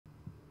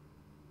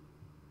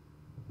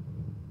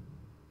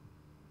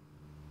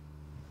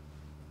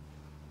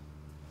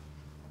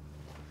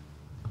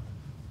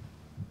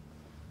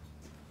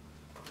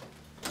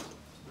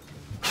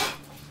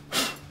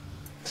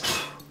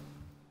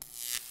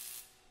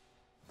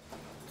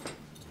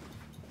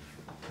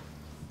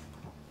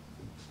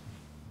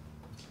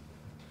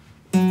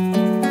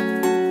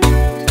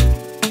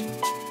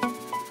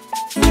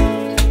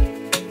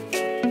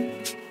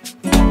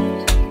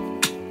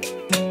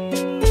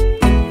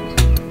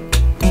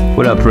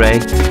What up, Ray?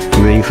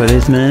 You ready for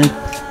this, man?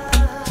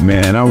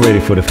 Man, I'm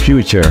ready for the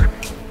future.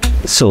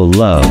 So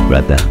love,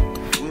 brother.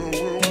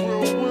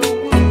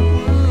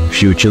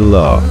 Future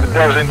love.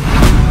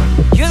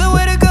 You're the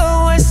way to go,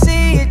 I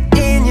see it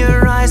in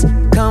your eyes.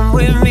 Come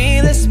with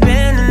me, let's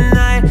spend the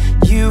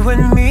night. You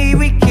and me,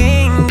 we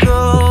can go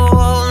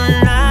all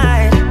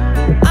night.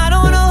 I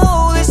don't wanna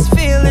hold this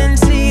feeling,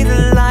 see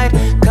the light.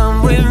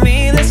 Come with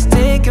me, let's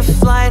take a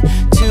flight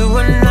to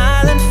an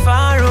island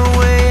far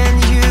away.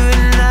 And you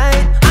and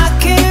I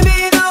can't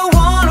be the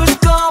one who's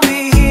gonna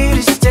be here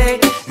to stay.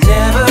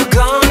 Never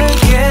gonna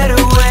get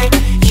away.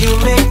 You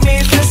make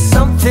me feel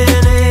something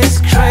is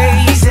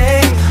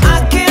crazy.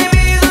 I can't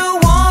be the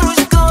one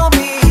who's gonna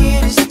be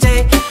here to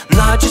stay.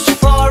 Not just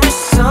for a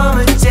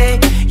summer day.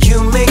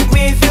 You make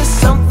me feel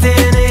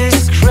something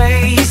is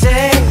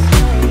crazy.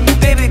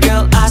 Baby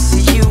girl, I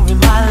see you in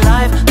my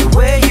life. The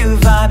way you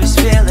vibe is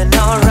feeling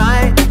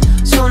alright.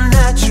 So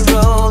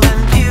natural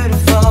and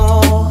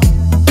beautiful.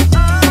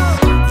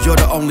 You're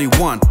the only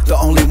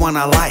one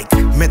I like.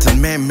 Method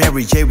Man,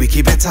 Mary J, we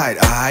keep it tight,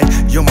 alright?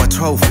 You're my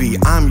trophy,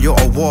 I'm your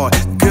award.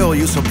 Girl,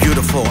 you're so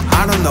beautiful,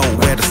 I don't know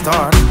where to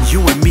start. You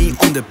and me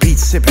on the beach,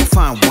 sipping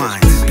fine wine.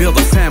 Build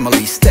a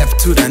family, step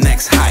to the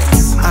next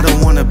heights. I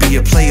don't wanna be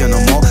a player no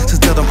more, so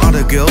tell them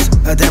other girls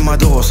that my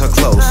doors are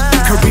closed.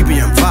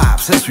 Caribbean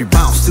vibes as we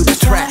bounce to the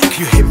track.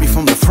 You hit me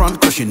from the front,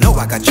 cause you know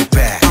I got your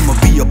back. I'ma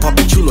be your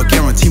puppy chulo,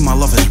 guarantee my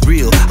love is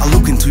real. I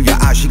look into your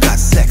eyes, you got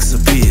sex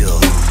appeal.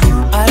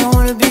 I don't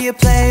wanna be a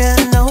player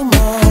no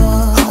more.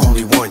 I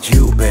only want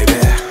you, baby.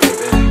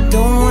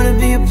 Don't wanna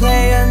be a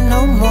player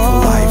no more.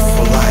 For life,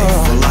 for life,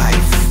 for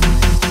life.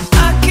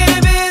 I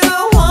can't be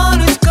the one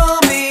who's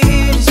gonna be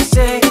here to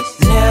stay.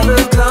 Never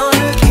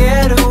gonna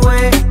get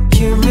away.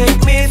 You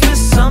make me feel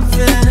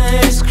something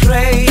is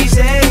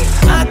crazy.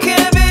 I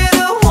can't be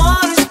the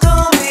one who's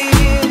gonna be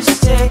here to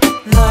stay.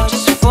 Not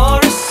just for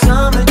a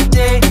summer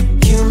day.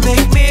 You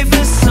make me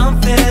feel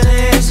something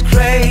is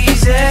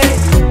crazy.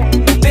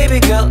 Baby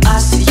girl, I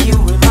see you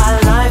in my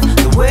life.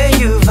 The way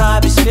you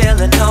vibe is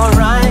feeling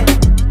alright.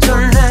 So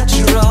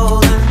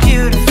natural and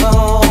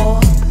beautiful.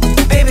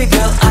 Baby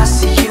girl, I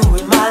see you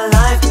in my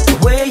life. The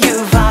way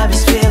you vibe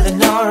is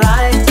feeling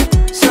alright.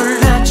 So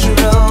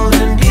natural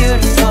and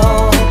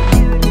beautiful.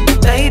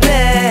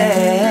 Baby,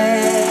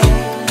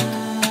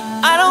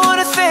 I don't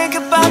wanna think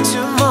about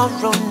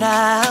tomorrow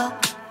now.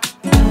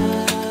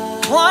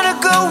 Wanna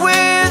go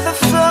with the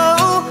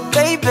flow,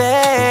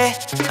 baby.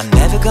 I'm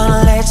never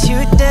gonna let you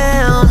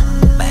down.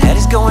 My head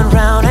is going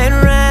round and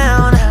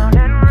round.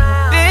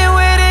 Been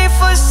waiting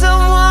for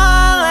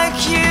someone like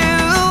you.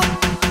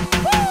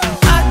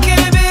 I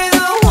can't be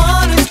the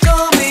one who's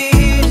gonna be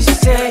here to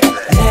stay.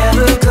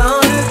 Never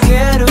gonna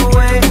get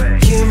away.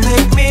 You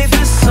make me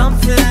feel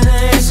something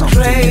is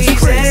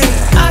crazy.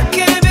 I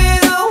can't be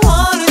the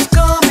one who's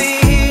gonna be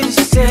here to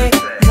stay.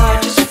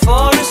 Not just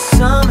for a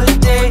summer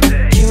day.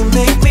 You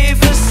make me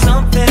feel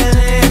something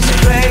is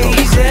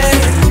crazy.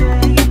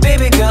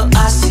 Baby girl,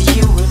 I see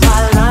you in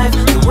my life.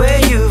 The way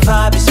you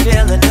vibe is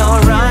feeling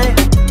alright.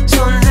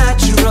 So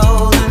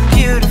natural and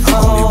beautiful. I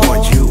only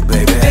want you,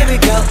 baby. Baby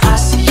girl, I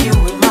see you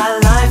in my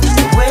life.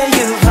 The way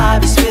you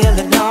vibe is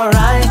feeling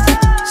alright.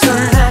 So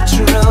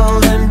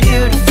natural and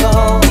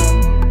beautiful.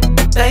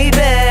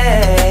 Baby.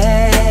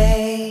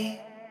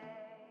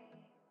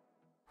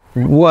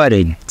 What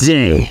a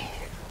day.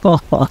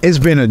 It's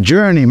been a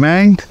journey,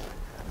 man.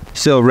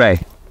 So, Ray,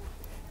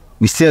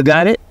 we still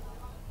got it?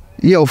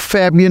 Yo,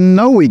 Fab, you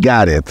know we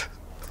got it.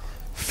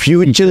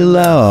 Future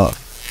love.